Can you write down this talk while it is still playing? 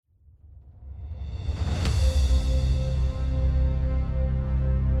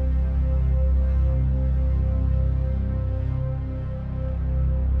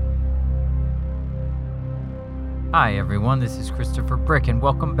Hi everyone, this is Christopher Brick and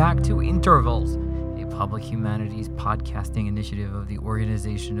welcome back to Intervals, a public humanities podcasting initiative of the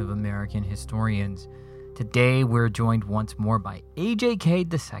Organization of American Historians. Today we're joined once more by A.J.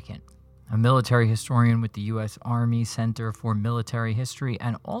 Cade II, a military historian with the U.S. Army Center for Military History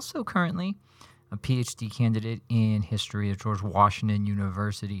and also currently a PhD candidate in history at George Washington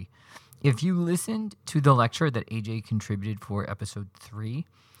University. If you listened to the lecture that A.J. contributed for episode 3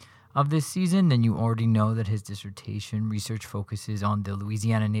 of this season, then you already know that his dissertation research focuses on the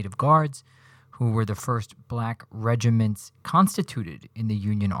Louisiana Native Guards, who were the first black regiments constituted in the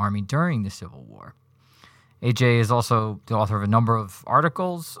Union Army during the Civil War. AJ is also the author of a number of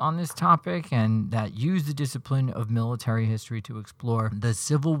articles on this topic and that use the discipline of military history to explore the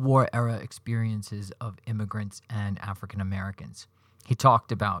Civil War era experiences of immigrants and African Americans. He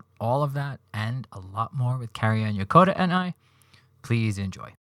talked about all of that and a lot more with Carrie Ann Yokota and I. Please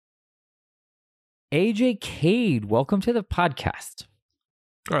enjoy. AJ Cade, welcome to the podcast.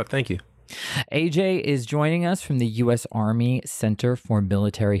 Oh, thank you. AJ is joining us from the U.S. Army Center for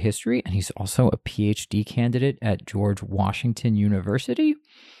Military History, and he's also a PhD candidate at George Washington University.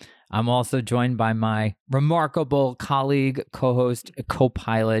 I'm also joined by my remarkable colleague, co-host,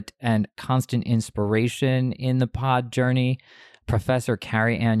 co-pilot, and constant inspiration in the pod journey, Professor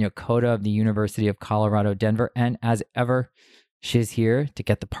Carrie Ann Yokota of the University of Colorado, Denver. And as ever, she's here to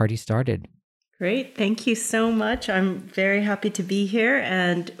get the party started. Great. Thank you so much. I'm very happy to be here,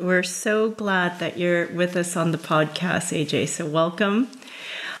 and we're so glad that you're with us on the podcast, AJ. So welcome.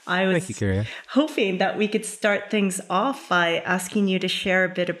 I was Thank you, Carrie. hoping that we could start things off by asking you to share a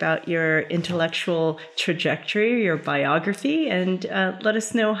bit about your intellectual trajectory, your biography, and let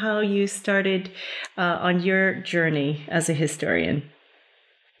us know how you started on your journey as a historian.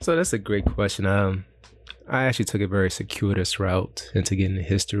 So that's a great question. I actually took a very circuitous route into getting into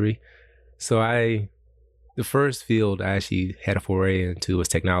history. So the first field I actually had a foray into was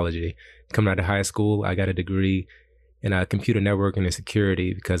technology. Coming out of high school, I got a degree in computer networking and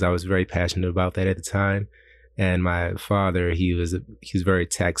security because I was very passionate about that at the time. And my father, he was very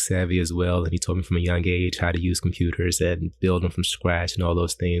tech savvy as well. And he told me from a young age how to use computers and build them from scratch and all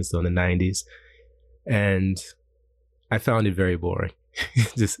those things in the 90s. And I found it very boring,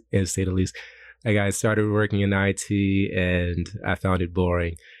 just to say the least. Like I started working in IT and I found it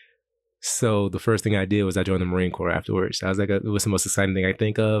boring. So the first thing I did was I joined the Marine Corps afterwards. I was like, it was the most exciting thing I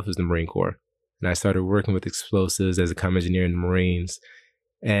think of was the Marine Corps. And I started working with explosives as a comm engineer in the Marines.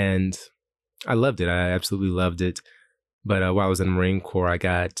 And I loved it. I absolutely loved it. But while I was in the Marine Corps, I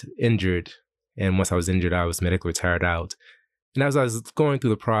got injured. And once I was injured, I was medically retired out. And as I was going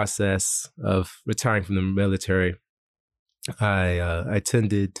through the process of retiring from the military, I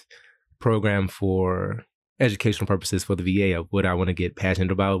attended a program for educational purposes for the VA of what I want to get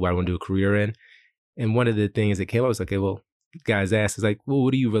passionate about, what I want to do a career in. And one of the things that came up was like, okay, well, guys asked, is like, well,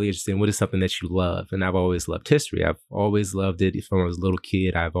 what are you really interested in? What is something that you love? And I've always loved history. I've always loved it from when I was a little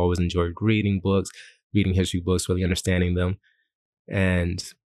kid. I've always enjoyed reading books, reading history books, really understanding them. And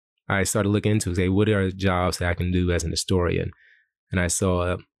I started looking into, say, what are jobs that I can do as an historian? And I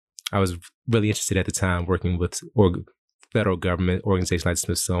saw, I was really interested at the time working with federal government organizations like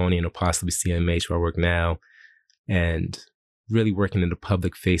Smithsonian or possibly CMH, where I work now, and really working in the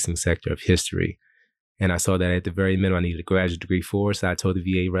public-facing sector of history. And I saw that at the very minimum, I needed a graduate degree for. So I told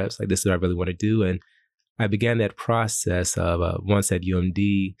the VA reps, like, this is what I really want to do. And I began that process of once at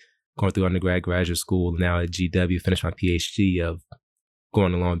UMD, going through undergrad, graduate school, now at GW, finished my PhD of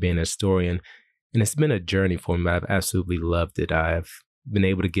going along being a historian. And it's been a journey for me, but I've absolutely loved it. I've been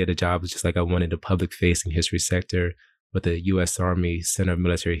able to get a job just like I wanted, the public-facing history sector with the U.S. Army Center of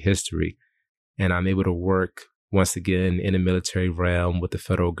Military History. And I'm able to work once again in the military realm with the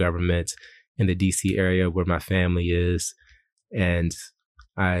federal government in the DC area where my family is. And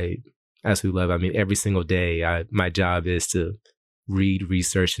I absolutely love it. I mean, every single day, my job is to read,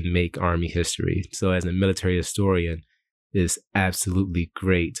 research, and make Army history. So as a military historian, it's absolutely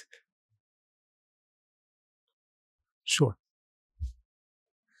great. Sure.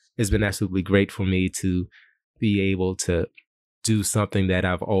 It's been absolutely great for me to be able to do something that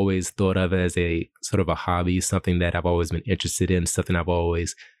I've always thought of as a sort of a hobby, something that I've always been interested in, something I've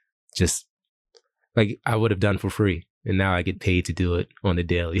always just, like, I would have done for free. And now I get paid to do it on the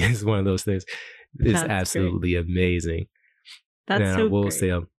daily. It's one of those things. It's That's absolutely amazing. That's and so I will great.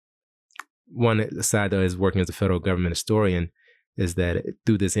 say, one side though is working as a federal government historian is that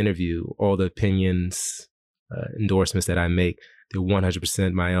through this interview, all the opinions, endorsements that I make, they're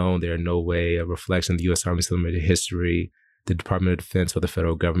 100% my own. They're in no way a reflection of the U.S. Army Military History, the Department of Defense, or the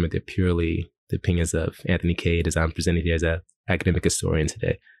federal government. They're purely the opinions of Anthony Cade as I'm presenting here as an academic historian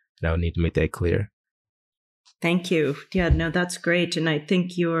today. And I would need to make that clear. Thank you. Yeah, no, that's great. And I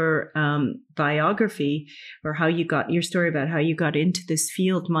think your biography or how you got your story about how you got into this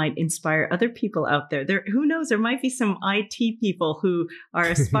field might inspire other people out there. Who knows, there might be some IT people who are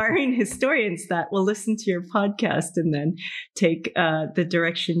aspiring historians that will listen to your podcast and then take the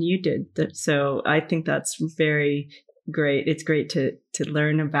direction you did. So I think that's very great. It's great to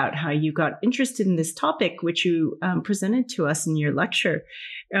learn about how you got interested in this topic, which you presented to us in your lecture.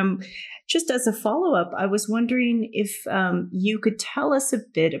 Just as a follow-up, I was wondering if you could tell us a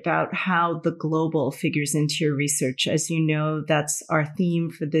bit about how the global figures into your research. As you know, that's our theme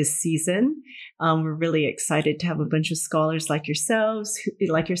for this season. We're really excited to have a bunch of scholars like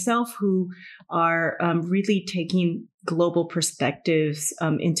yourself, who are really taking global perspectives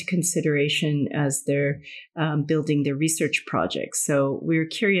into consideration as they're building their research projects. So we're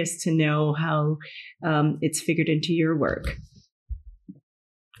curious to know how it's figured into your work.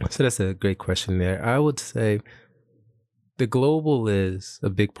 So that's a great question there. I would say the global is a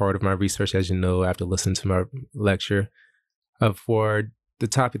big part of my research, as you know, after listening to my lecture. For the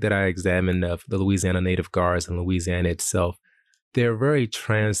topic that I examined of the Louisiana Native Guards and Louisiana itself, they're a very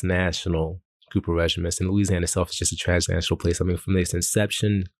transnational group of regiments, and Louisiana itself is just a transnational place. I mean, from its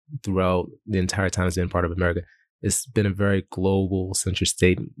inception throughout the entire time it's been part of America, it's been a very global centric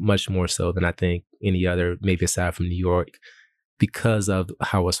state, much more so than I think any other, maybe aside from New York, because of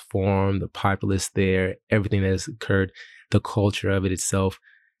how it's formed, the populace there, everything that has occurred, the culture of it itself.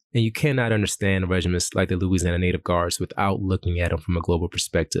 And you cannot understand regiments like the Louisiana Native Guards without looking at them from a global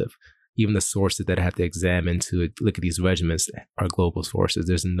perspective. Even the sources that I have to examine to look at these regiments are global sources.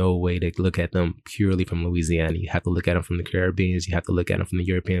 There's no way to look at them purely from Louisiana. You have to look at them from the Caribbean. You have to look at them from the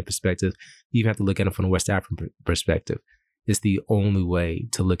European perspective. You even have to look at them from the West African perspective. It's the only way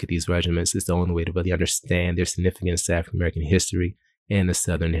to look at these regiments. It's the only way to really understand their significance to African American history and the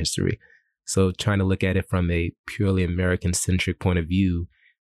Southern history. So trying to look at it from a purely American-centric point of view,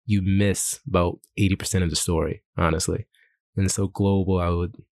 you miss about 80% of the story, honestly. And so global, I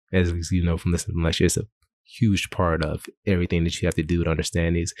would, as you know from listening to the lecture, it's a huge part of everything that you have to do to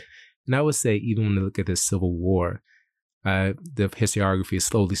understand these. And I would say even when you look at the Civil War, the historiography is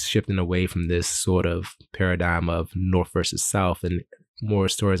slowly shifting away from this sort of paradigm of North versus South, and more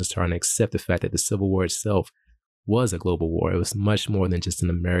historians are starting to accept the fact that the Civil War itself was a global war. It was much more than just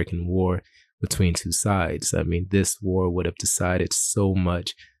an American war between two sides. I mean, this war would have decided so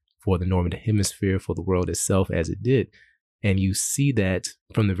much for the Northern Hemisphere, for the world itself as it did. And you see that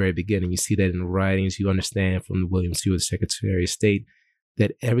from the very beginning. You see that in writings. You understand from William Seward, Secretary of State,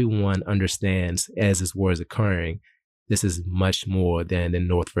 that everyone understands as this war is occurring, this is much more than the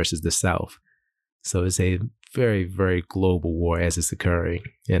North versus the South. So it's a very, very global war as it's occurring.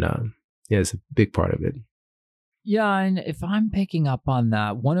 And it's a big part of it. Yeah, and if I'm picking up on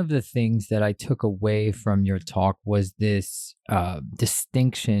that, one of the things that I took away from your talk was this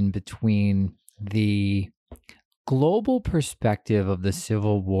distinction between the global perspective of the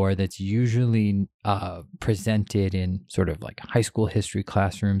Civil War that's usually presented in sort of like high school history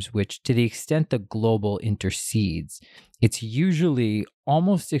classrooms, which to the extent the global intercedes, it's usually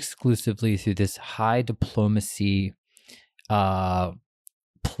almost exclusively through this high diplomacy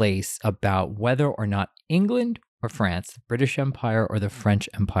place about whether or not England or France, the British Empire or the French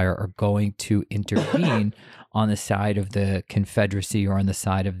Empire are going to intervene on the side of the Confederacy or on the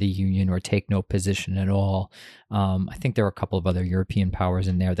side of the Union or take no position at all. I think there are a couple of other European powers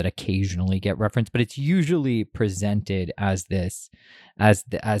in there that occasionally get referenced, but it's usually presented as this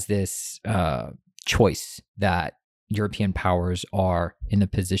choice that European powers are in the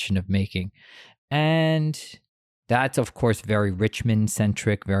position of making. And that's, of course, very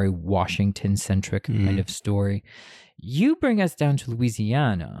Richmond-centric, very Washington-centric kind of story. You bring us down to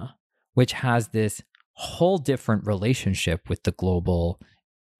Louisiana, which has this whole different relationship with the global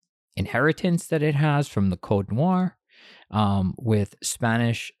inheritance that it has from the Code Noir, with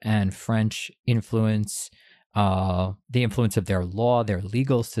Spanish and French influence, the influence of their law, their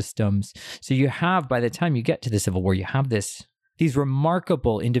legal systems. So you have, by the time you get to the Civil War, you have these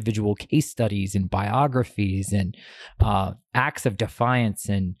remarkable individual case studies and biographies and acts of defiance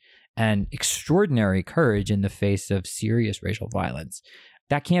and extraordinary courage in the face of serious racial violence.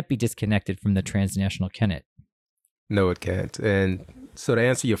 That can't be disconnected from the transnational Kennet. No, it can't. And so to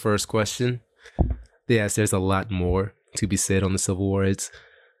answer your first question, yes, there's a lot more to be said on the Civil War. It's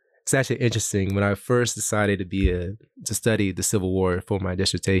actually interesting. When I first decided to study the Civil War for my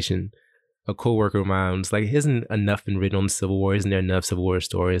dissertation, a coworker of mine was like, isn't enough been written on the Civil War? Isn't there enough Civil War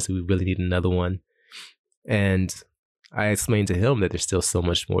stories? We really need another one. And I explained to him that there's still so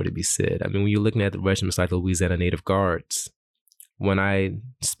much more to be said. I mean, when you're looking at the regiments like the Louisiana Native Guards, when I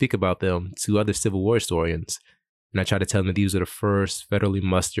speak about them to other Civil War historians, and I try to tell them that these are the first federally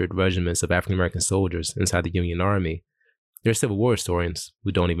mustered regiments of African-American soldiers inside the Union Army, there are Civil War historians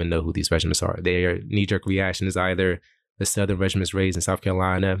who don't even know who these regiments are. Their knee-jerk reaction is either the Southern Regiments raised in South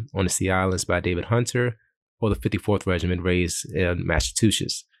Carolina on the Sea Islands by David Hunter, or the 54th Regiment raised in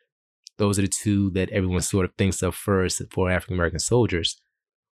Massachusetts. Those are the two that everyone sort of thinks of first for African-American soldiers.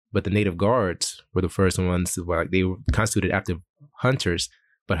 But the Native Guards were the first ones, they were constituted after Hunters,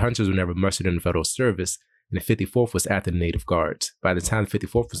 but Hunters were never mustered in the federal service, and the 54th was after the Native Guards. By the time the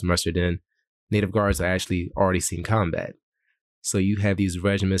 54th was mustered in, Native Guards are actually already seen combat. So you have these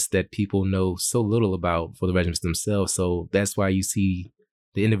regiments that people know so little about for the regiments themselves. So that's why you see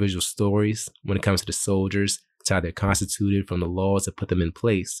the individual stories when it comes to the soldiers, to how they're constituted, from the laws that put them in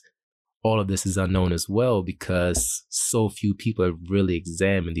place. All of this is unknown as well because so few people have really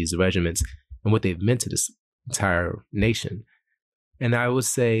examined these regiments and what they've meant to this entire nation. And I would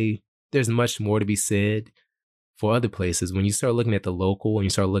say there's much more to be said for other places. When you start looking at the local and you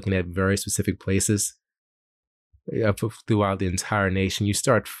start looking at very specific places throughout the entire nation, you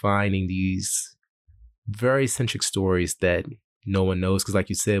start finding these very centric stories that no one knows. Because like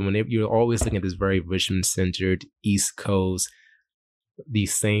you said, when you're always looking at this very Richmond-centered East Coast,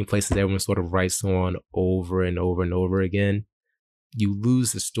 these same places everyone sort of writes on over and over and over again, you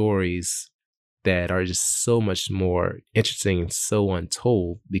lose the stories that are just so much more interesting and so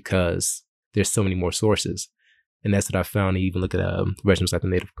untold because there's so many more sources. And that's what I found. Even look at regiments like the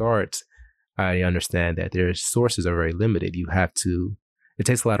Native Guards, I understand that their sources are very limited. It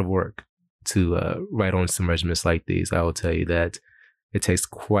takes a lot of work to write on some regiments like these. I will tell you that it takes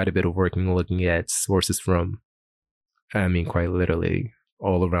quite a bit of work in looking at sources from, quite literally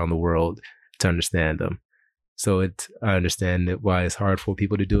all around the world to understand them. So I understand why it's hard for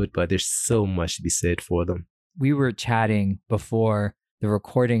people to do it, but there's so much to be said for them. We were chatting before the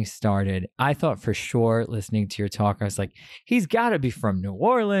recording started. I thought for sure, listening to your talk, I was like, he's got to be from New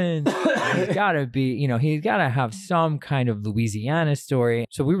Orleans. He's got to be, he's got to have some kind of Louisiana story.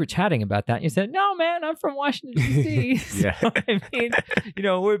 So we were chatting about that. And you said, no, man, I'm from Washington, D.C. Yeah.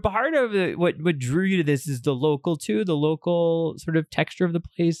 So, we're part of it. What drew you to this is the local sort of texture of the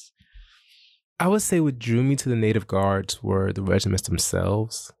place. I would say what drew me to the Native Guards were the regiments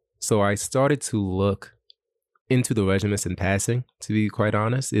themselves. So I started to look into the regiments in passing, to be quite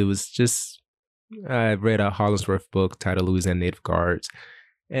honest. It was just, I read a Hollingsworth book titled Louisiana Native Guards,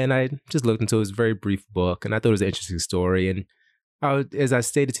 and I just looked into it. It was a very brief book, and I thought it was an interesting story. And as I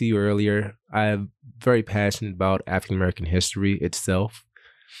stated to you earlier, I'm very passionate about African-American history itself.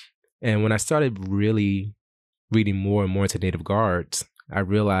 And when I started really reading more and more into Native Guards, I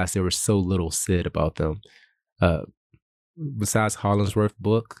realized there was so little said about them. Besides Hollingsworth's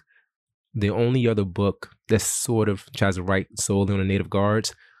book, the only other book that sort of tries to write solely on the Native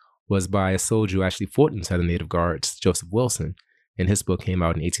Guards was by a soldier who actually fought inside the Native Guards, Joseph Wilson, and his book came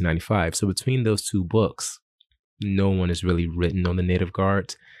out in 1895. So between those two books, no one has really written on the Native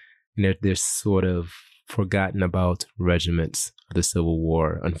Guards, and they're sort of forgotten about regiments of the Civil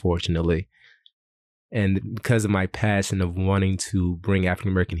War, unfortunately. And because of my passion of wanting to bring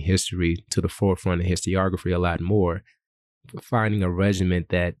African-American history to the forefront of historiography a lot more, finding a regiment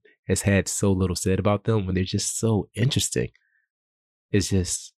that has had so little said about them when they're just so interesting, it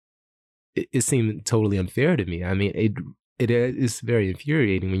seemed totally unfair to me. It is very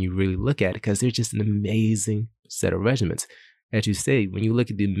infuriating when you really look at it because they're just an amazing set of regiments. As you say, when you look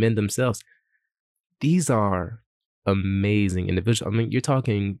at the men themselves, these are amazing individuals. You're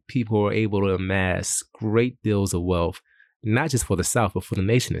talking people who are able to amass great deals of wealth, not just for the South, but for the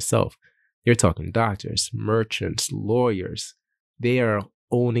nation itself. You're talking doctors, merchants, lawyers. They are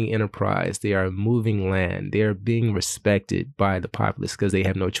owning enterprise. They are moving land. They are being respected by the populace because they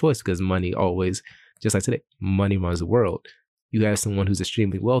have no choice, because money always, just like today, money runs the world. You have someone who's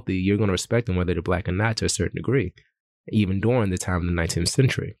extremely wealthy, you're going to respect them whether they're black or not to a certain degree, even during the time of the 19th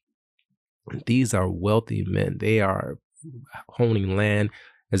century. These are wealthy men. They are owning land.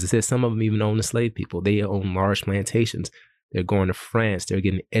 As I said, some of them even own the slave people. They own large plantations. They're going to France. They're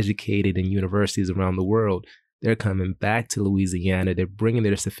getting educated in universities around the world. They're coming back to Louisiana. They're bringing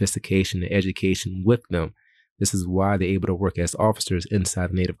their sophistication and education with them. This is why they're able to work as officers inside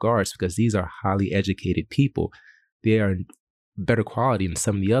the Native Guards, because these are highly educated people. They are better quality than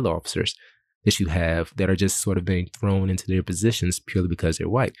some of the other officers that you have that are just sort of being thrown into their positions purely because they're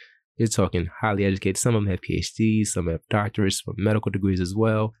white. You're talking highly educated. Some of them have PhDs, some have doctorates, some medical degrees as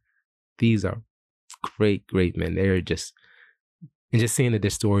well. These are great, great men. They're just, and just seeing that their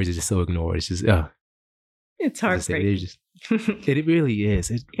stories are just so ignored. It's just, It's As I said, heartbreaking. it really is.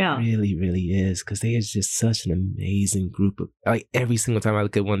 It Yeah. really, really is. Because they are just such an amazing group of, like, every single time I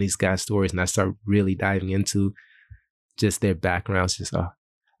look at one of these guys' stories and I start really diving into just their backgrounds, just,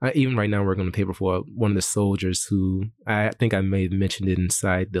 even right now, working on a paper for one of the soldiers who I think I may have mentioned it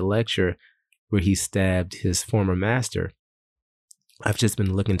inside the lecture, where he stabbed his former master. I've just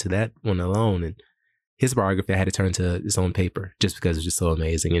been looking to that one alone, and his biography I had to turn to its own paper just because it's just so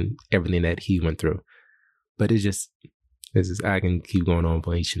amazing and everything that he went through. But I can keep going on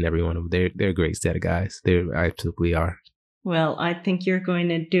for each and every one of them. They're a great set of guys. They absolutely are. Well, I think you're going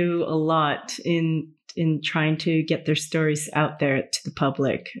to do a lot in trying to get their stories out there to the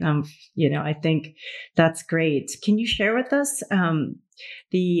public. I think that's great. Can you share with us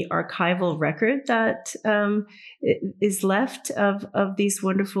the archival record that is left of these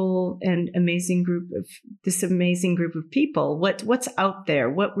wonderful and amazing group of people? What's out there?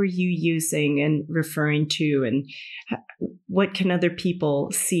 What were you using and referring to, and what can other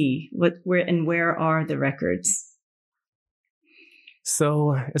people see? Where are the records?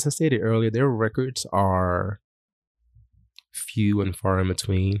 So, as I stated earlier, their records are few and far in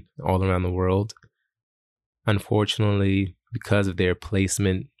between all around the world. Unfortunately, because of their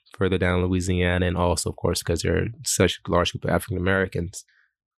placement further down Louisiana, and also, of course, because they're such a large group of African Americans,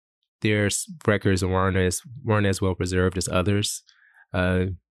 their records weren't as well preserved as others.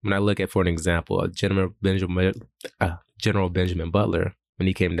 When I look at, for an example, General Benjamin Butler, when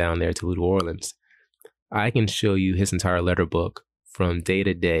he came down there to New Orleans, I can show you his entire letter book from day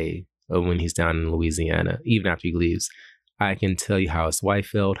to day of when he's down in Louisiana, even after he leaves. I can tell you how his wife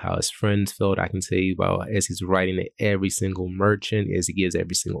felt, how his friends felt. I can tell you about as he's writing to every single merchant, as he gives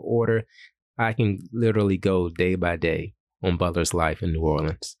every single order. I can literally go day by day on Butler's life in New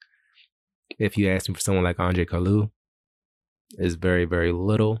Orleans. If you ask me for someone like Andre Carlou, it's very, very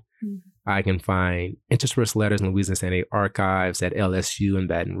little. I can find interspersed letters in Louisiana State archives at LSU in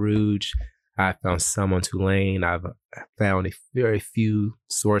Baton Rouge. I found some on Tulane. I've found a very few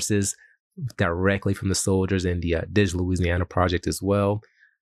sources directly from the soldiers in the Digital Louisiana Project as well.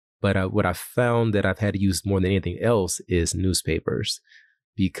 But what I found that I've had to use more than anything else is newspapers,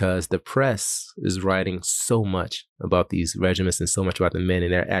 because the press is writing so much about these regiments and so much about the men,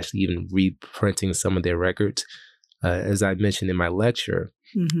 and they're actually even reprinting some of their records. As I mentioned in my lecture,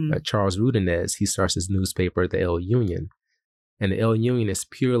 Charles Roudenez, he starts his newspaper, the El Union. And the El Union is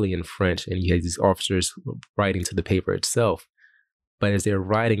purely in French, and you have these officers writing to the paper itself. But as they're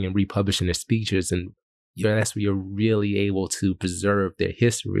writing and republishing their speeches, and that's where you're really able to preserve their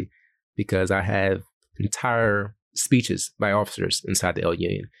history, because I have entire speeches by officers inside the El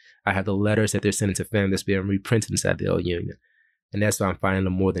Union. I have the letters that they're sending to family that's being reprinted inside the El Union. And that's why I'm finding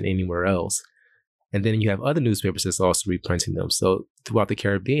them more than anywhere else. And then you have other newspapers that's also reprinting them. So throughout the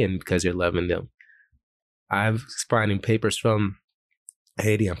Caribbean, because they're loving them. I'm finding papers from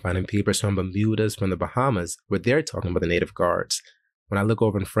Haiti, I'm finding papers from Bermudas, from the Bahamas, where they're talking about the Native Guards. When I look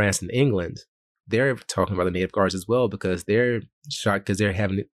over in France and England, they're talking about the Native Guards as well, because they're shocked because they're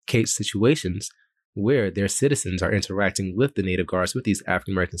having case situations where their citizens are interacting with the Native Guards, with these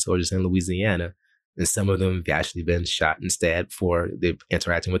African American soldiers in Louisiana. And some of them have actually been shot and stabbed for they're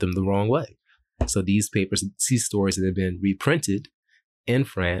interacting with them the wrong way. So these papers, these stories that have been reprinted in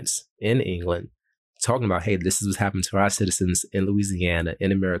France, in England, talking about, hey, this is what's happened to our citizens in Louisiana,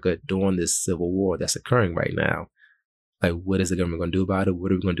 in America, during this civil war that's occurring right now. Like, what is the government going to do about it?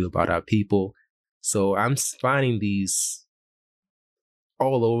 What are we going to do about our people? So I'm finding these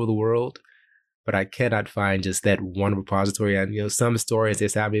all over the world, but I cannot find just that one repository. And, some historians, they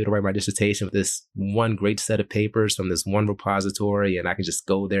say I'll be able to write my dissertation with this one great set of papers from this one repository, and I can just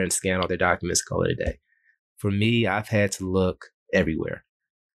go there and scan all their documents and call it a day. For me, I've had to look everywhere.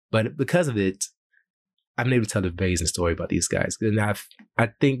 But because of it, I've been able to tell an amazing story about these guys. And I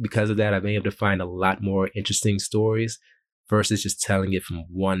think because of that, I've been able to find a lot more interesting stories versus just telling it from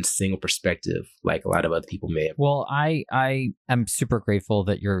one single perspective, like a lot of other people may have. Well, I am super grateful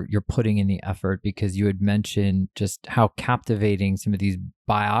that you're putting in the effort, because you had mentioned just how captivating some of these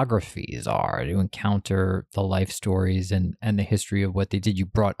biographies are to encounter the life stories and the history of what they did. You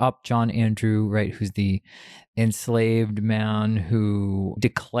brought up John Andrew, right, who's the enslaved man who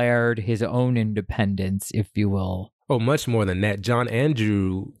declared his own independence, if you will. Oh, much more than that. John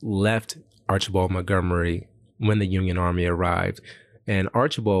Andrew left Archibald Montgomery when the Union Army arrived. And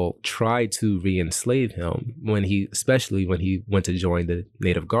Archibald tried to re-enslave him especially when he went to join the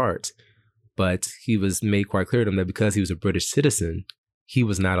Native Guards. But he was made quite clear to him that because he was a British citizen, he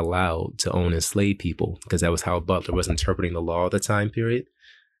was not allowed to own enslaved people, because that was how Butler was interpreting the law at the time period.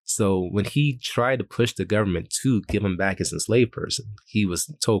 So when he tried to push the government to give him back his enslaved person, he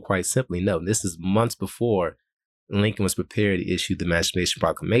was told quite simply, no, this is months before Lincoln was prepared to issue the Emancipation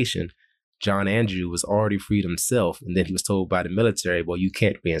Proclamation. John Andrew was already freed himself, and then he was told by the military, well, you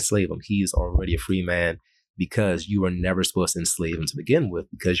can't re-enslave him. He is already a free man because you were never supposed to enslave him to begin with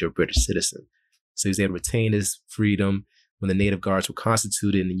because you're a British citizen. So he was able to retain his freedom. When the Native Guards were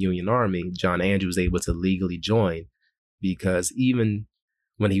constituted in the Union Army, John Andrew was able to legally join because even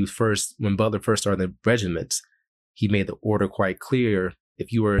when Butler first started the regiments, he made the order quite clear.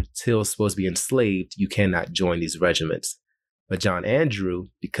 If you were still supposed to be enslaved, you cannot join these regiments. But John Andrew,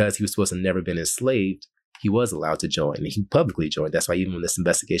 because he was supposed to have never been enslaved, he was allowed to join, and he publicly joined. That's why even when this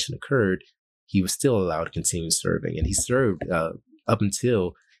investigation occurred, he was still allowed to continue serving. And he served up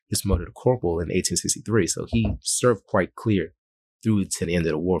until he was promoted to corporal in 1863. So he served quite clear through to the end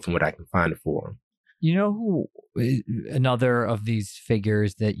of the war from what I can find for him. You know who another of these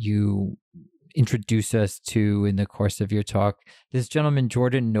figures that you introduce us to in the course of your talk? This gentleman,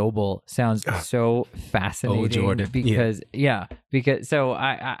 Jordan Noble, sounds so fascinating. Oh, Jordan. Because so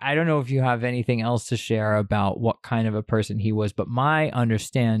I don't know if you have anything else to share about what kind of a person he was, but my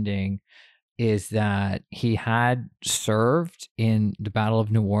understanding is that he had served in the Battle of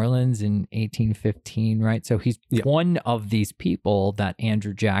New Orleans in 1815, right? So he's one of these people that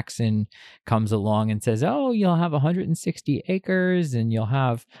Andrew Jackson comes along and says, oh, you'll have 160 acres and you'll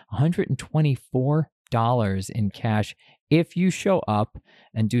have $124 in cash if you show up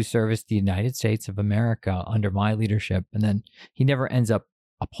and do service to the United States of America under my leadership. And then he never ends up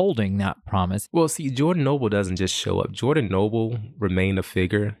upholding that promise. Well, see, Jordan Noble doesn't just show up. Jordan Noble remained a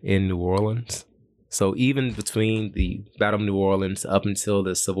figure in New Orleans. So even between the Battle of New Orleans up until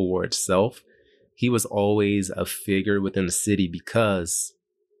the Civil War itself, he was always a figure within the city because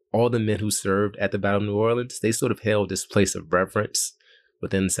all the men who served at the Battle of New Orleans, they sort of held this place of reverence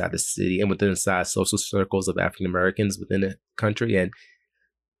within inside the city and within inside social circles of African Americans within the country. And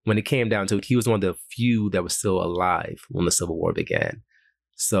when it came down to it, he was one of the few that was still alive when the Civil War began.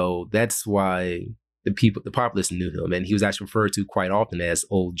 So that's why the populace knew him. And he was actually referred to quite often as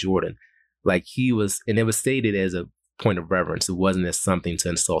Old Jordan. Like he was, and it was stated as a point of reverence. It wasn't as something to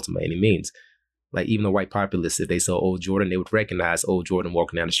insult him by any means. Like even the white populace, if they saw Old Jordan, they would recognize Old Jordan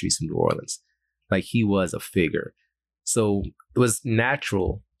walking down the streets of New Orleans. Like he was a figure. So it was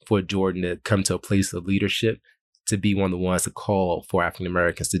natural for Jordan to come to a place of leadership, to be one of the ones to call for African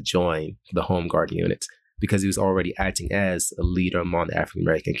Americans to join the Home Guard units, because he was already acting as a leader among the African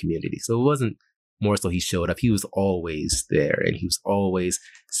American community. So it wasn't more so he showed up. He was always there, and he was always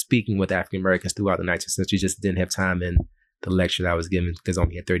speaking with African Americans throughout the 19th century. Just didn't have time in the lecture that I was giving because I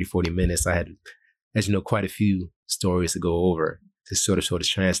only had 30, 40 minutes. I had, as you know, quite a few stories to go over to sort of show this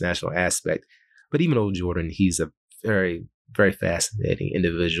transnational aspect. But even Old Jordan, he's a very, very fascinating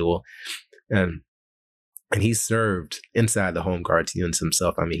individual. And he served inside the Home Guard units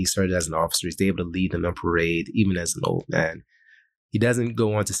himself. I mean, he served as an officer. He's able to lead them in parade, even as an old man. He doesn't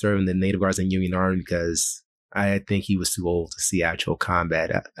go on to serve in the Native Guards and Union Army because I think he was too old to see actual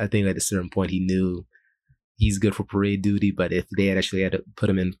combat. I think at a certain point he knew he's good for parade duty, but if they had actually had to put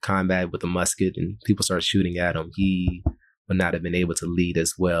him in combat with a musket and people started shooting at him, he would not have been able to lead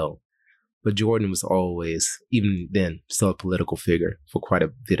as well. But Jordan was always, even then, still a political figure for quite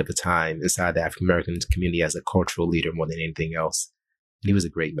a bit of a time inside the African American community as a cultural leader more than anything else. And he was a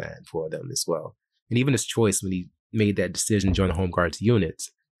great man for them as well. And even his choice when he made that decision to join the Home Guards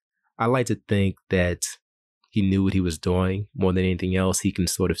units, I like to think that he knew what he was doing more than anything else. He can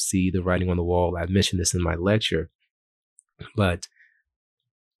sort of see the writing on the wall. I mentioned this in my lecture, but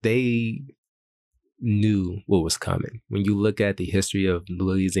they knew what was coming. When you look at the history of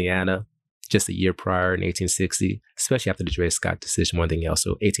Louisiana, just a year prior in 1860, especially after the Dred Scott decision, one thing else,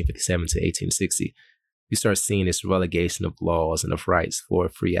 so 1857 to 1860, you start seeing this relegation of laws and of rights for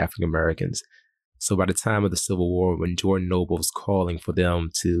free African Americans. So by the time of the Civil War, when Jordan Noble was calling for them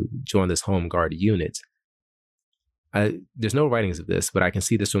to join this Home Guard unit, there's no writings of this, but I can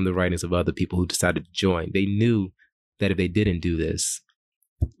see this from the writings of other people who decided to join. They knew that if they didn't do this,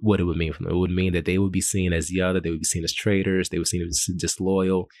 what it would mean for them. It would mean that they would be seen as the other, they would be seen as traitors, they would be seen as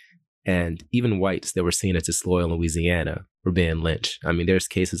disloyal. And even whites that were seen as disloyal in Louisiana were being lynched. I mean, there's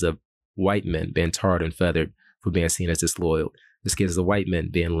cases of white men being tarred and feathered for being seen as disloyal. There's cases of white men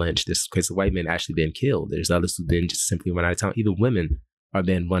being lynched. There's cases of white men actually being killed. There's others who've been just simply run out of town. Even women are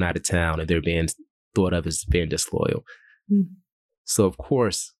being run out of town and they're being thought of as being disloyal. Mm-hmm. So, of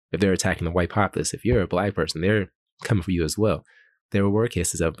course, if they're attacking the white populace, if you're a black person, they're coming for you as well. There were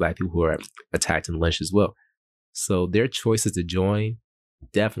cases of black people who were attacked and lynched as well. So their choices to join,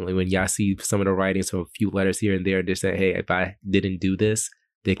 definitely when y'all see some of the writings from a few letters here and there, they say, hey, if I didn't do this,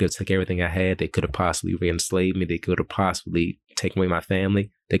 They could have took everything I had. They could have possibly re-enslaved me. They could have possibly taken away my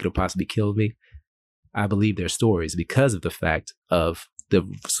family. They could have possibly killed me. I believe their stories because of the fact of the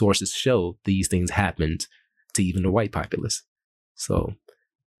sources show these things happened to even the white populace. So,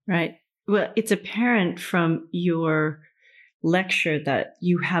 right. Well, it's apparent from your lecture that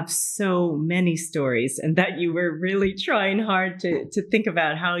you have so many stories and that you were really trying hard to think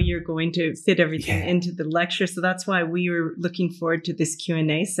about how you're going to fit everything into the lecture. So that's why we were looking forward to this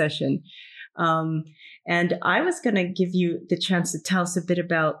Q&A session. And I was going to give you the chance to tell us a bit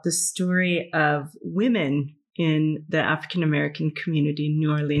about the story of women in the African-American community in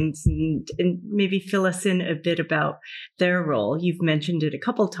New Orleans, and maybe fill us in a bit about their role. You've mentioned it a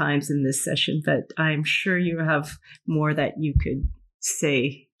couple times in this session, but I'm sure you have more that you could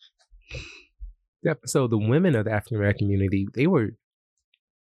say. Yep. So the women of the African-American community, they were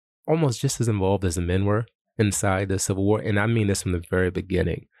almost just as involved as the men were inside the Civil War. And I mean this from the very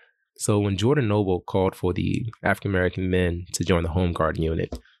beginning. So when Jordan Noble called for the African-American men to join the Home Guard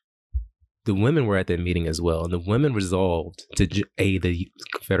unit, the women were at that meeting as well. And the women resolved to aid the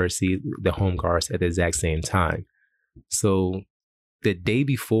Confederacy, the Home Guards, at the exact same time. So the day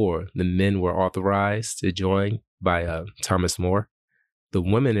before the men were authorized to join by Thomas More, the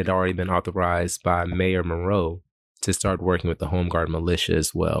women had already been authorized by Mayor Monroe to start working with the Home Guard militia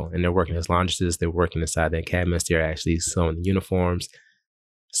as well. And they're working as laundresses. They're working inside the encampments. They're actually sewing the uniforms.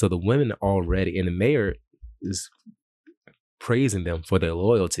 So the women already, and the mayor is praising them for their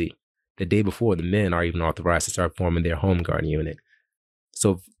loyalty. The day before, the men are even authorized to start forming their Home Guard unit.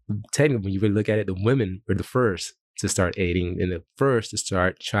 So technically, when you really look at it, the women were the first to start aiding and the first to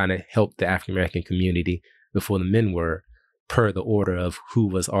start trying to help the African-American community before the men were, per the order of who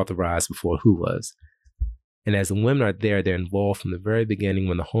was authorized before who was. And as the women are there, they're involved from the very beginning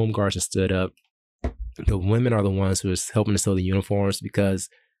when the Home Guards are stood up. The women are the ones who are helping to sew the uniforms because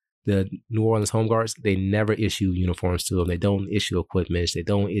the New Orleans Home Guards, they never issue uniforms to them. They don't issue equipment. They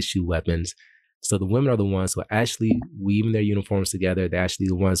don't issue weapons. So the women are the ones who are actually weaving their uniforms together. They're actually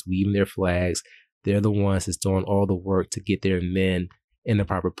the ones weaving their flags. They're the ones that's doing all the work to get their men in the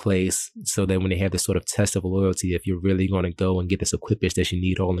proper place so that when they have this sort of test of loyalty, if you're really going to go and get this equipment that you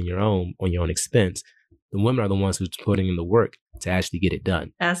need all on your own expense, the women are the ones who's putting in the work to actually get it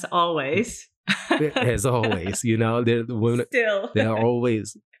done. As always. As always, they're the women. Still. They're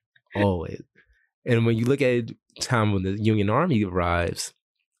always. And when you look at the time when the Union Army arrives,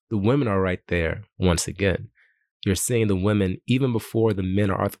 the women are right there once again. You're seeing the women, even before the men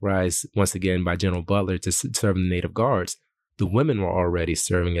are authorized once again by General Butler to serve in the Native Guards, the women were already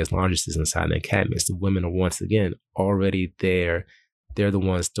serving as laundresses inside the encampments. The women are once again already there. They're the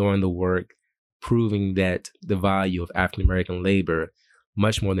ones doing the work, proving that the value of African-American labor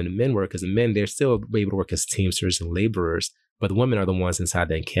much more than the men were, because the men, they're still able to work as teamsters and laborers. But the women are the ones inside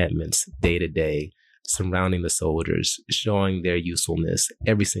the encampments day to day, surrounding the soldiers, showing their usefulness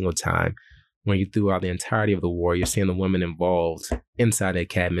every single time. When you throughout the entirety of the war, you're seeing the women involved inside the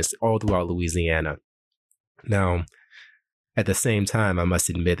encampments all throughout Louisiana. Now, at the same time, I must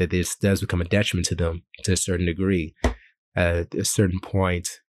admit that this does become a detriment to them to a certain degree. At a certain point,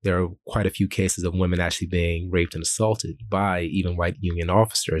 there are quite a few cases of women actually being raped and assaulted by even white Union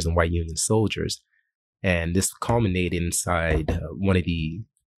officers and white Union soldiers. And this culminated inside one of the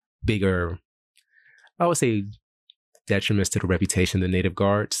bigger, I would say, detriments to the reputation of the Native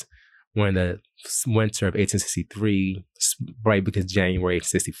Guards. When the winter of 1863, right because January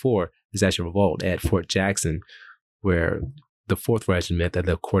 1864, there's actually a revolt at Fort Jackson, where the 4th Regiment of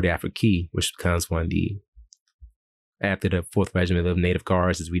the Corps d'Afrique, which becomes one of the, after the 4th Regiment of Native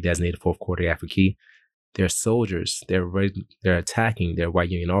Guards is redesignated 4th Corps d'Afrique, their soldiers, they're attacking their white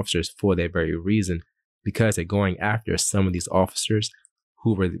Union officers for that very reason, because they're going after some of these officers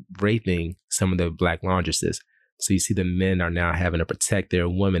who were raping some of the black laundresses. So you see the men are now having to protect their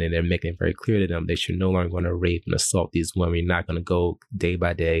women, and they're making it very clear to them they should no longer going to rape and assault these women. You're not going to go day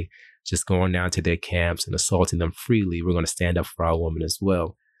by day just going down to their camps and assaulting them freely. We're going to stand up for our women as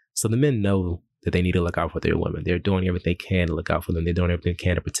well. So the men know that they need to look out for their women. They're doing everything they can to look out for them. They're doing everything they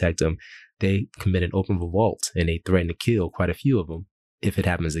can to protect them. They commit an open revolt, and they threaten to kill quite a few of them if it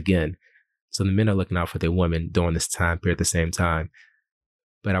happens again. So the men are looking out for their women during this time period at the same time.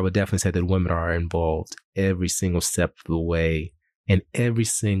 But I would definitely say that women are involved every single step of the way in every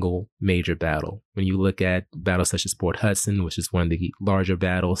single major battle. When you look at battles such as Port Hudson, which is one of the larger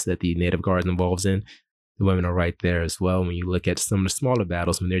battles that the Native Guard involves in, the women are right there as well. When you look at some of the smaller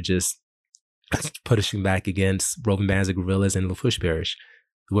battles, when they're just pushing back against roving bands of guerrillas in Lafourche Parish,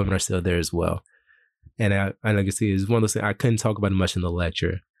 the women are still there as well. And I like I see, it's one of those things I couldn't talk about it much in the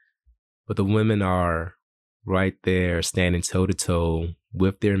lecture, but the women are right there, standing toe to toe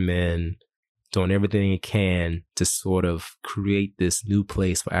with their men, doing everything it can to sort of create this new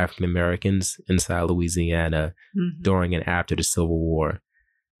place for African Americans inside Louisiana during and after the Civil War.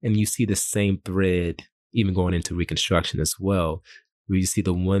 And you see the same thread even going into Reconstruction as well, where you see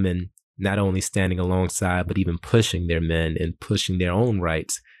the women not only standing alongside, but even pushing their men and pushing their own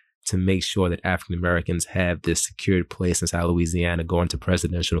rights to make sure that African Americans have this secured place inside Louisiana going to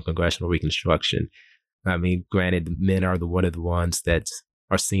presidential and congressional Reconstruction. I mean, granted, men are one of the ones that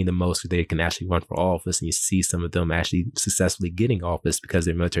are seen the most, they can actually run for office, and you see some of them actually successfully getting office because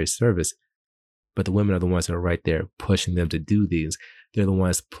of their military service. But the women are the ones that are right there pushing them to do these. They're the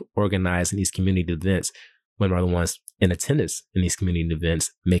ones organizing these community events. Women are the ones in attendance in these community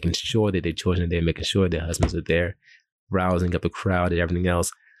events, making sure that their children are there, making sure their husbands are there, rousing up the crowd and everything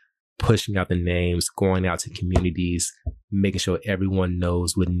else, pushing out the names, going out to communities, making sure everyone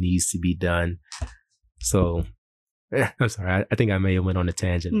knows what needs to be done. So, I'm sorry, I think I may have went on a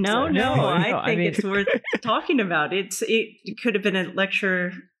tangent. No, I think it's worth talking about. It could have been a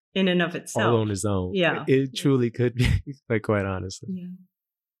lecture in and of itself. All on its own. Yeah. It truly could be, like, quite honestly. Yeah.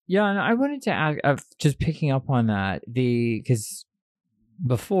 Yeah, and I wanted to ask, just picking up on that, because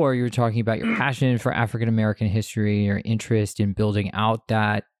before you were talking about your passion for African American history, your interest in building out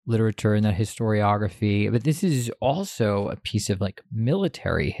that literature and that historiography, but this is also a piece of like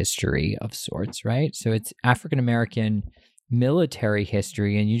military history of sorts, right? So it's African American military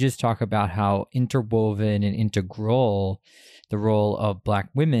history, and you just talk about how interwoven and integral the role of Black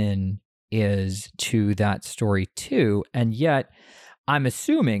women is to that story too. And yet, I'm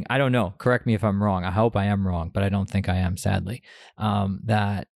assuming, I don't know, correct me if I'm wrong, I hope I am wrong, but I don't think I am, sadly,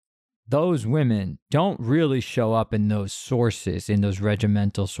 that those women don't really show up in those sources, in those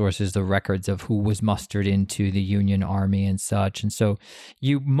regimental sources, the records of who was mustered into the Union Army and such. And so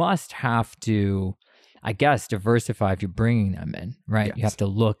you must have to, I guess, diversify if you're bringing them in, right? Yes. You have to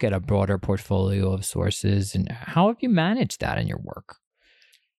look at a broader portfolio of sources. And how have you managed that in your work?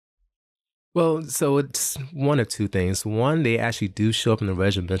 Well, so it's one of two things. One, they actually do show up in the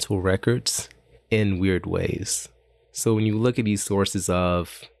regimental records in weird ways. So when you look at these sources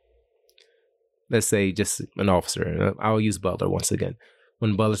of, let's say, just an officer, I'll use Butler once again.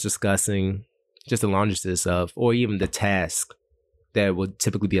 When Butler's discussing just the laundresses of, or even the task that would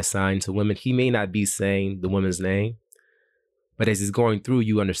typically be assigned to women, he may not be saying the woman's name, but as he's going through,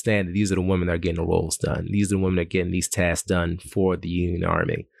 you understand that these are the women that are getting the roles done. These are the women that are getting these tasks done for the Union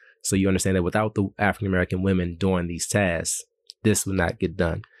Army. So you understand that without the African American women doing these tasks, this would not get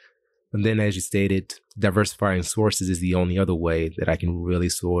done. And then, as you stated, diversifying sources is the only other way that I can really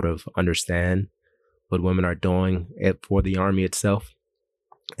sort of understand what women are doing for the Army itself.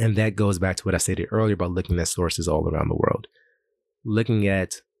 And that goes back to what I stated earlier about looking at sources all around the world. Looking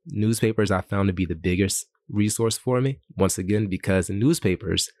at newspapers, I found to be the biggest resource for me, once again, because in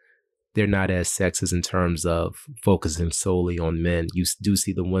newspapers, they're not as sexist in terms of focusing solely on men. You do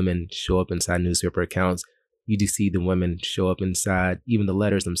see the women show up inside newspaper accounts. You do see the women show up inside even the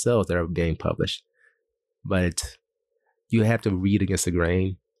letters themselves that are being published. But you have to read against the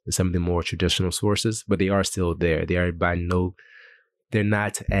grain in some of the more traditional sources, but they are still there. They are they're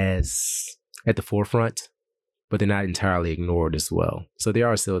not as at the forefront, but they're not entirely ignored as well. So they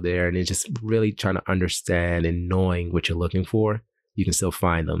are still there, and it's just really trying to understand and knowing what you're looking for. You can still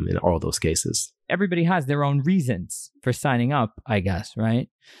find them in all those cases. Everybody has their own reasons for signing up, I guess, right?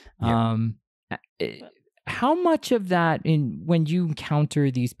 Yeah. How much of that, when you encounter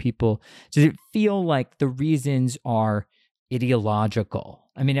these people, does it feel like the reasons are ideological?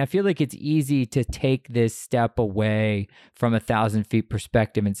 I mean, I feel like it's easy to take this step away from 1,000 feet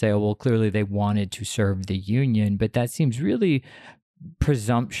perspective and say, oh, well, clearly they wanted to serve the Union, but that seems really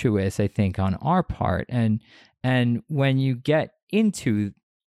presumptuous, I think, on our part. And when you get into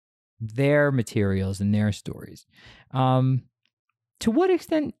their materials and their stories, to what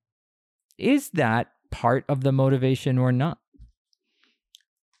extent is that part of the motivation or not?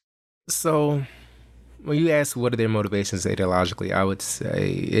 So when you ask what are their motivations ideologically, I would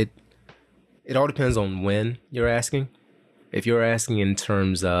say it all depends on when you're asking. If you're asking in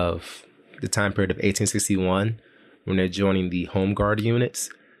terms of the time period of 1861, when they're joining the Home Guard units,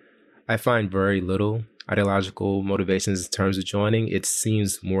 I find very little ideological motivations in terms of joining. It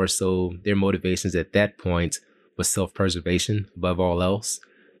seems more so their motivations at that point was self-preservation above all else.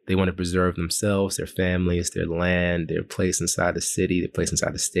 They want to preserve themselves, their families, their land, their place inside the city, their place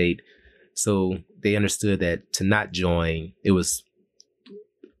inside the state. So they understood that to not join, it was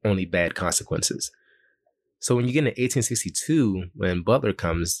only bad consequences. So when you get into 1862, when Butler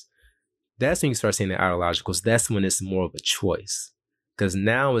comes, that's when you start seeing the ideologicals. That's when it's more of a choice. Because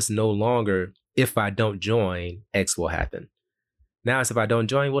now it's no longer if I don't join, X will happen. Now it's if I don't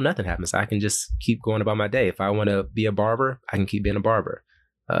join, well, nothing happens. I can just keep going about my day. If I want to be a barber, I can keep being a barber.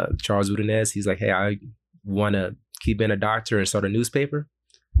 Charles Udinese, he's like, hey, I want to keep being a doctor and start a newspaper.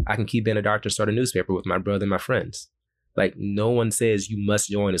 I can keep being a doctor and start a newspaper with my brother and my friends. Like, no one says you must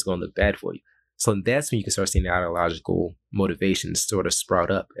join, it's going to look bad for you. So that's when you can start seeing the ideological motivations sort of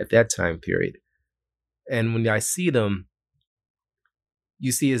sprout up at that time period. And when I see them,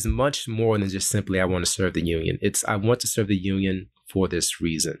 you see it's much more than just simply, I want to serve the Union. It's, I want to serve the Union for this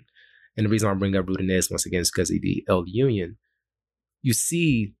reason. And the reason I bring up Udinese once again is because of the El Union. You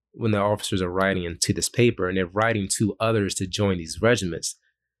see when the officers are writing into this paper and they're writing to others to join these regiments,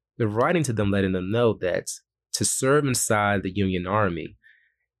 they're writing to them, letting them know that to serve inside the Union Army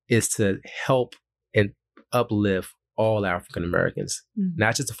is to help and uplift all African Americans,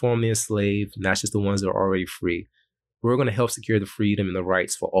 not just the formerly enslaved, not just the ones that are already free. We're going to help secure the freedom and the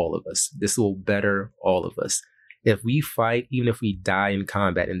rights for all of us. This will better all of us. If we fight, even if we die in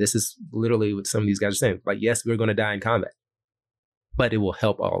combat, and this is literally what some of these guys are saying, like, yes, we're going to die in combat, but it will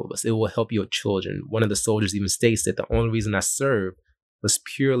help all of us. It will help your children. One of the soldiers even states that the only reason I served was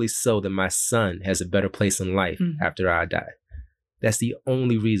purely so that my son has a better place in life after I die. That's the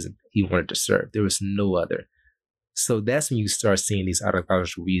only reason he wanted to serve. There was no other. So that's when you start seeing these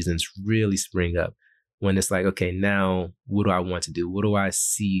ideological reasons really spring up. When it's like, okay, now what do I want to do? What do I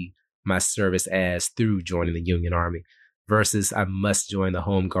see my service as through joining the Union Army versus I must join the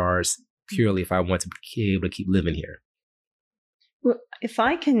Home Guards purely if I want to be able to keep living here? Well, if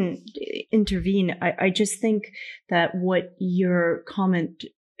I can intervene, I just think that what your comment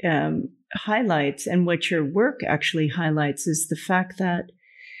highlights and what your work actually highlights is the fact that,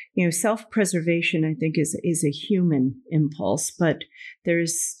 you know, self-preservation, I think, is a human impulse, but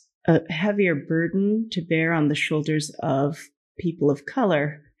there's a heavier burden to bear on the shoulders of people of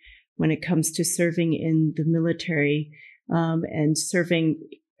color when it comes to serving in the military and serving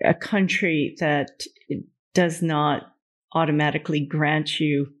a country that does not automatically grant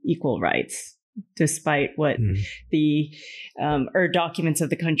you equal rights, despite what the documents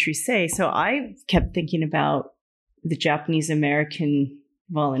of the country say. So I kept thinking about the Japanese American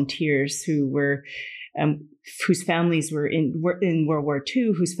volunteers who were whose families were in World War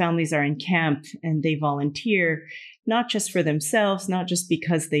II, whose families are in camp, and they volunteer not just for themselves, not just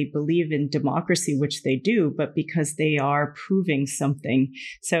because they believe in democracy, which they do, but because they are proving something.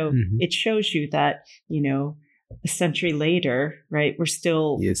 So it shows you that, you know, a century later, right, we're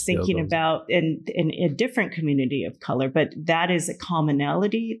still thinking about in a different community of color, but that is a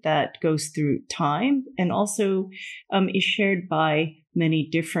commonality that goes through time and also is shared by many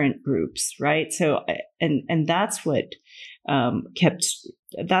different groups, right? So, and that's what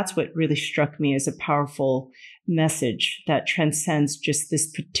that's what really struck me as a powerful message that transcends just this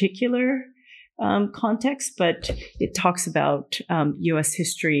particular context, but it talks about U.S.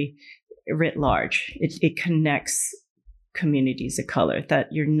 history writ large. It connects communities of color, that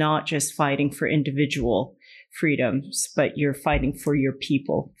you're not just fighting for individual freedoms, but you're fighting for your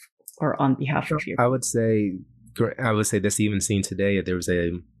people or on behalf of your people. I would say that's even seen today. There was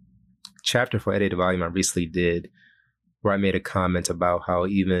a chapter for Edited Volume I recently did where I made a comment about how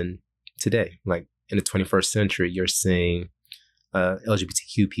even today, like in the 21st century, you're seeing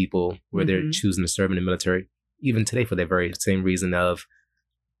LGBTQ people where they're choosing to serve in the military, even today for that very same reason of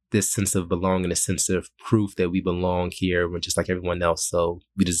this sense of belonging, a sense of proof that we belong here. We're just like everyone else, so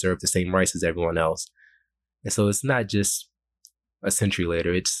we deserve the same rights as everyone else. And so it's not just a century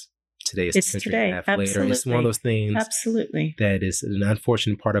later, it's today, it's a century and a half later. And it's one of those things that is an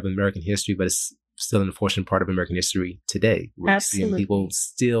unfortunate part of American history, but it's still an unfortunate part of American history today. We're seeing people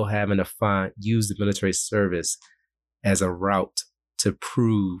still having to use the military service as a route to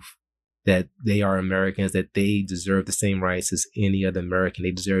prove that they are Americans, that they deserve the same rights as any other American. They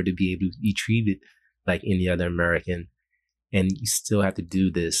deserve to be able to be treated like any other American. And you still have to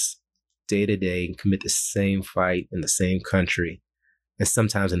do this day to day and commit the same fight in the same country and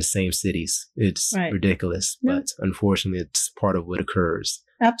sometimes in the same cities. It's ridiculous, but unfortunately, it's part of what occurs.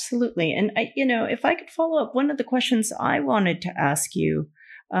 Absolutely. And, if I could follow up, one of the questions I wanted to ask you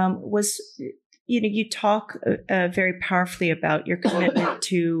was, you talk very powerfully about your commitment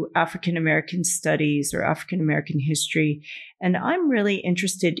to African American studies or African American history. And I'm really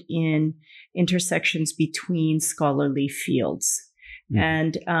interested in intersections between scholarly fields.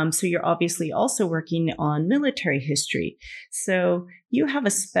 And so you're obviously also working on military history. So you have a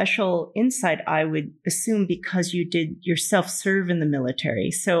special insight, I would assume, because you did yourself serve in the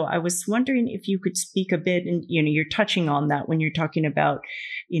military. So I was wondering if you could speak a bit, and you're touching on that when you're talking about,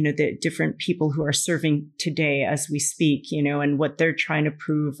 the different people who are serving today as we speak, and what they're trying to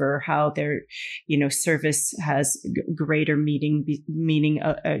prove, or how their, service has greater meaning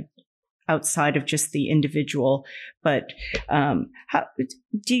outside of just the individual. But how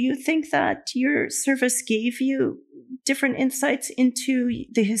do you think that your service gave you different insights into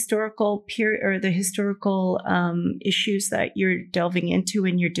the historical period, or the historical issues that you're delving into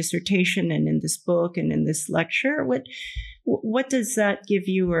in your dissertation and in this book and in this lecture? What does that give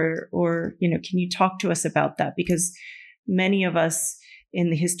you, or can you talk to us about that? Because many of us in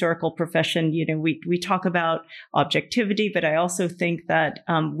the historical profession, we talk about objectivity, but I also think that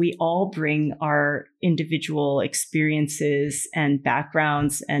we all bring our individual experiences and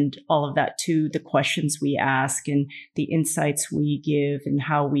backgrounds and all of that to the questions we ask and the insights we give and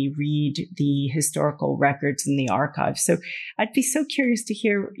how we read the historical records in the archives. So I'd be so curious to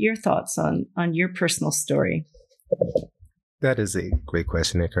hear your thoughts on your personal story. That is a great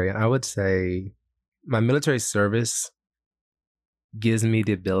question, Ikari. I would say my military service gives me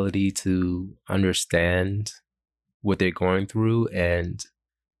the ability to understand what they're going through, and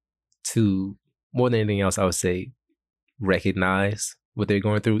to, more than anything else, I would say, recognize what they're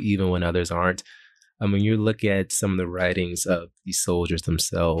going through even when others aren't. When you look at some of the writings of these soldiers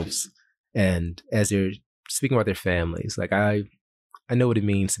themselves, and as they're speaking about their families, like I know what it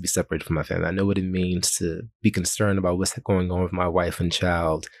means to be separated from my family. I know what it means to be concerned about what's going on with my wife and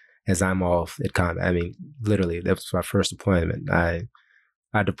child as I'm off at combat. I mean, literally, that was my first deployment. I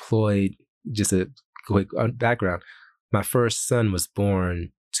deployed, just a quick background. My first son was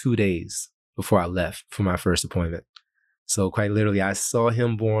born 2 days before I left for my first deployment. So quite literally, I saw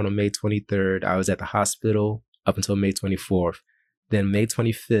him born on May 23rd. I was at the hospital up until May 24th. Then May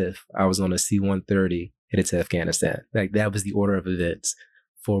 25th, I was on a C-130 headed to Afghanistan. Like, that was the order of events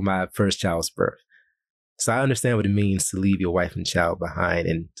for my first child's birth. So I understand what it means to leave your wife and child behind,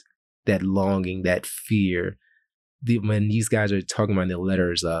 and that longing, that fear. When these guys are talking about in their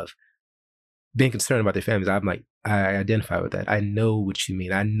letters of being concerned about their families, I'm like, I identify with that. I know what you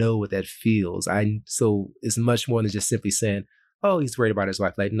mean. I know what that feels. So it's much more than just simply saying, oh, he's worried about his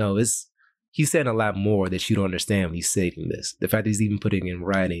wife. Like, no, he's saying a lot more that you don't understand when he's saying this. The fact that he's even putting in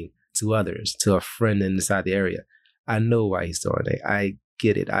writing to others, to a friend inside the area. I know why he's doing it. I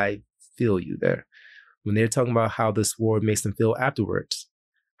get it. I feel you there. When they're talking about how this war makes them feel afterwards,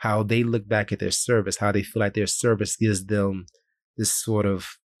 how they look back at their service, how they feel like their service gives them this sort of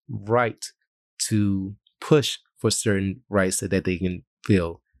right to push for certain rights so that they can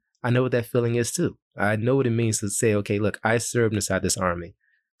feel. I know what that feeling is too. I know what it means to say, okay, look, I served inside this army.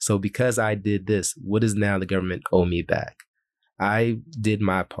 So because I did this, what does now the government owe me back? I did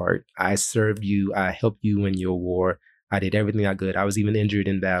my part. I served you. I helped you in your war. I did everything I could. I was even injured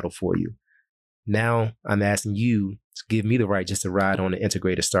in battle for you. Now I'm asking you to give me the right just to ride on an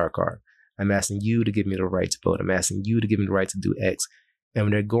integrated star car. I'm asking you to give me the right to vote. I'm asking you to give me the right to do X. And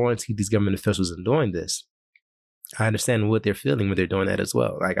when they're going to these government officials and doing this, I understand what they're feeling when they're doing that as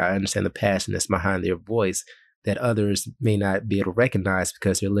well. Like, I understand the passion that's behind their voice that others may not be able to recognize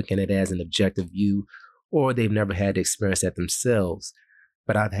because they're looking at it as an objective view, or they've never had to experience that themselves.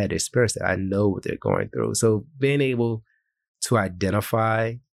 But I've had to experience that. I know what they're going through. So being able to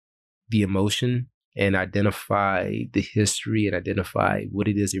identify the emotion and identify the history and identify what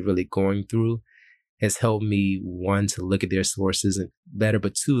it is they're really going through has helped me, one, to look at their sources and better,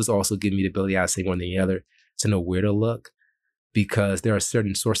 but two, is also given me the ability, I say one than the other, to know where to look, because there are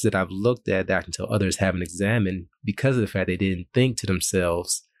certain sources that I've looked at that I can tell others haven't examined because of the fact they didn't think to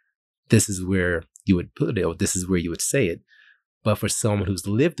themselves, this is where you would put it, or this is where you would say it. But for someone who's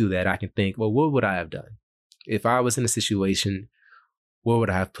lived through that, I can think, well, what would I have done? If I was in a situation, where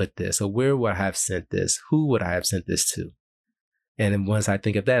would I have put this? Or where would I have sent this? Who would I have sent this to? And then once I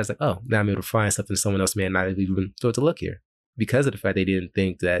think of that, it's like, oh, now I'm able to find something someone else may not have even thought to look here, because of the fact they didn't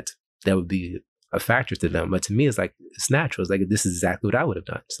think that that would be a factor to them. But to me, it's like, it's natural. It's like, this is exactly what I would have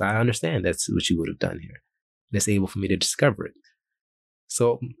done. So I understand that's what you would have done here. And it's able for me to discover it.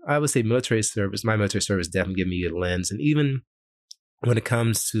 So I would say my military service definitely gave me a lens. And even when it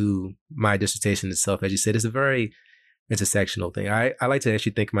comes to my dissertation itself, as you said, it's a very intersectional thing. I like to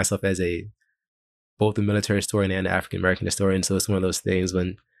actually think of myself as both a military historian and an African-American historian. So it's one of those things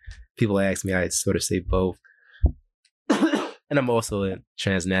when people ask me, I sort of say both. And I'm also a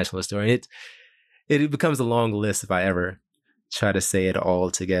transnational historian. It becomes a long list if I ever try to say it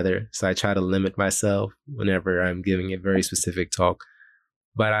all together. So I try to limit myself whenever I'm giving a very specific talk.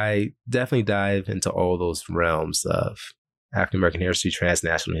 But I definitely dive into all those realms of African American history,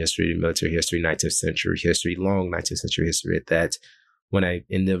 transnational history, military history, 19th century history, long 19th century history. That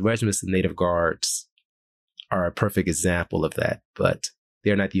in the regiments of Native Guards are a perfect example of that. But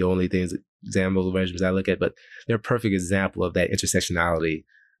they're not the only example of regiments I look at, but they're a perfect example of that intersectionality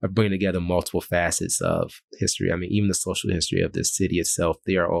of bringing together multiple facets of history. I mean, even the social history of the city itself,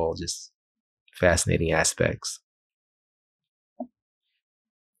 they are all just fascinating aspects.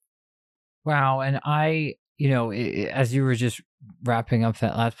 Wow. And as you were just wrapping up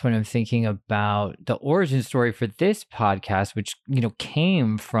that last point, I'm thinking about the origin story for this podcast, which,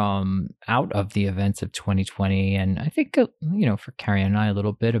 came from out of the events of 2020. And I think, for Carrie and I, a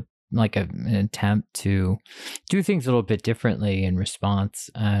little bit of like an attempt to do things a little bit differently in response.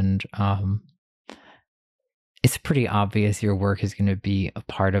 And it's pretty obvious your work is going to be a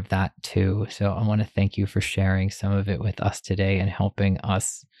part of that too. So I want to thank you for sharing some of it with us today and helping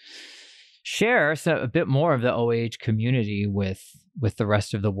us share a bit more of the OAH community with the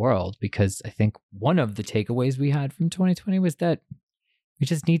rest of the world, because I think one of the takeaways we had from 2020 was that we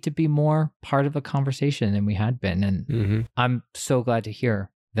just need to be more part of a conversation than we had been. And I'm so glad to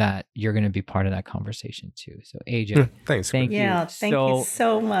hear that you're going to be part of that conversation too. So AJ, thanks. Thank you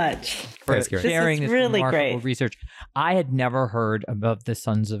so much for sharing this really remarkable great research. I had never heard about the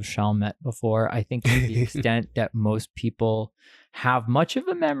Sons of Chalmette before. I think to the extent that most people have much of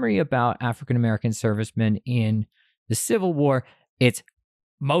a memory about African-American servicemen in the Civil War, it's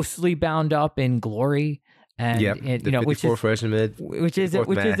mostly bound up in glory. And which is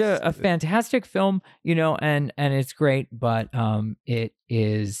a fantastic film, and it's great, but it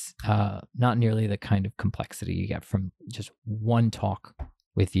is not nearly the kind of complexity you get from just one talk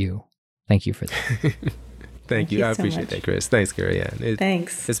with you. Thank you for that. Thank you. I appreciate that, Chris. Thanks, Carrie. Yeah,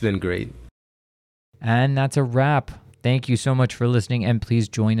 thanks. It's been great. And that's a wrap. Thank you so much for listening, and please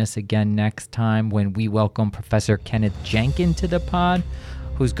join us again next time when we welcome Professor Kenneth Jenkin to the pod,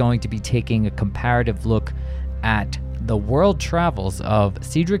 who's going to be taking a comparative look at the world travels of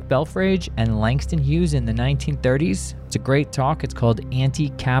Cedric Belfrage and Langston Hughes in the 1930s. It's a great talk. It's called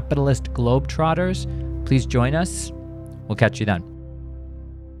Anti-Capitalist Globetrotters. Please join us. We'll catch you then.